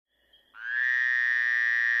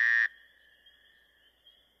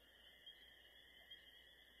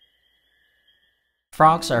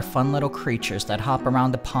Frogs are fun little creatures that hop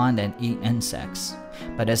around the pond and eat insects.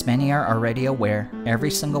 But as many are already aware, every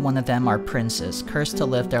single one of them are princes, cursed to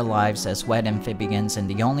live their lives as wet amphibians, and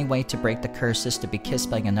the only way to break the curse is to be kissed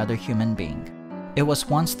by another human being. It was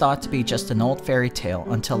once thought to be just an old fairy tale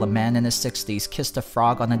until a man in his 60s kissed a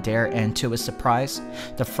frog on a dare, and to his surprise,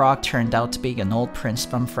 the frog turned out to be an old prince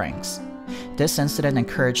from Phax. This incident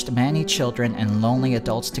encouraged many children and lonely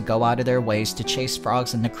adults to go out of their ways to chase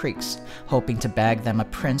frogs in the creeks, hoping to bag them a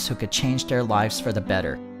prince who could change their lives for the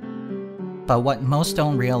better. But what most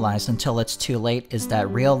don't realize until it's too late is that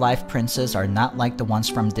real-life princes are not like the ones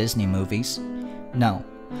from Disney movies. No,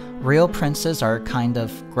 real princes are kind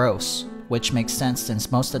of gross, which makes sense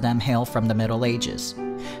since most of them hail from the Middle Ages.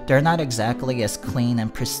 They're not exactly as clean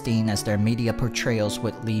and pristine as their media portrayals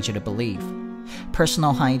would lead you to believe.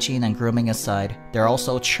 Personal hygiene and grooming aside, they're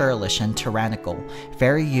also churlish and tyrannical,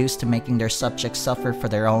 very used to making their subjects suffer for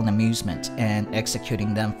their own amusement and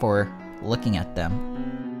executing them for looking at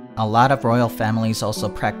them. A lot of royal families also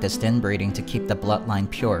practiced inbreeding to keep the bloodline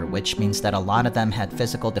pure, which means that a lot of them had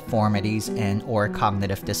physical deformities and/or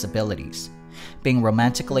cognitive disabilities. Being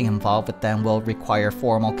romantically involved with them will require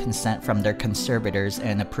formal consent from their conservators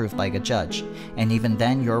and approved by a judge, and even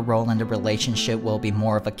then your role in the relationship will be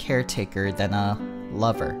more of a caretaker than a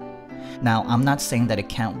lover. Now, I'm not saying that it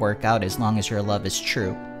can't work out as long as your love is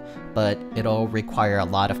true, but it'll require a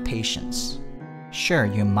lot of patience. Sure,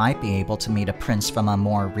 you might be able to meet a prince from a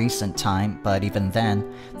more recent time, but even then,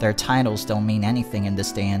 their titles don't mean anything in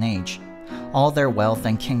this day and age. All their wealth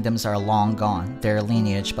and kingdoms are long gone, their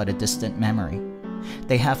lineage but a distant memory.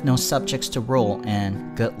 They have no subjects to rule,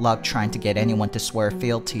 and good luck trying to get anyone to swear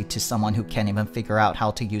fealty to someone who can't even figure out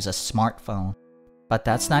how to use a smartphone. But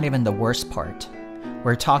that's not even the worst part.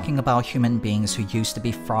 We're talking about human beings who used to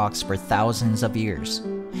be frogs for thousands of years.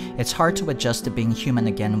 It's hard to adjust to being human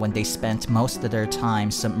again when they spent most of their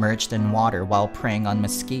time submerged in water while preying on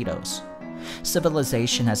mosquitoes.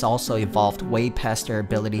 Civilization has also evolved way past their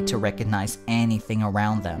ability to recognize anything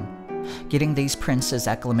around them. Getting these princes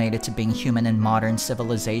acclimated to being human in modern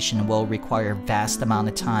civilization will require a vast amount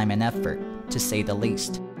of time and effort, to say the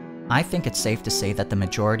least. I think it's safe to say that the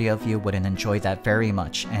majority of you wouldn't enjoy that very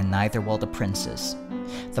much, and neither will the princes.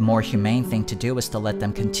 The more humane thing to do is to let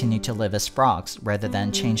them continue to live as frogs, rather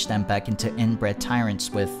than change them back into inbred tyrants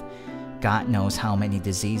with God knows how many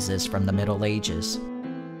diseases from the Middle Ages.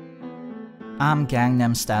 I'm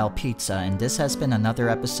Gangnam Style Pizza, and this has been another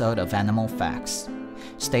episode of Animal Facts.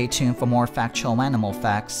 Stay tuned for more factual animal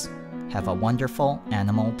facts. Have a wonderful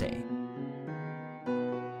animal day.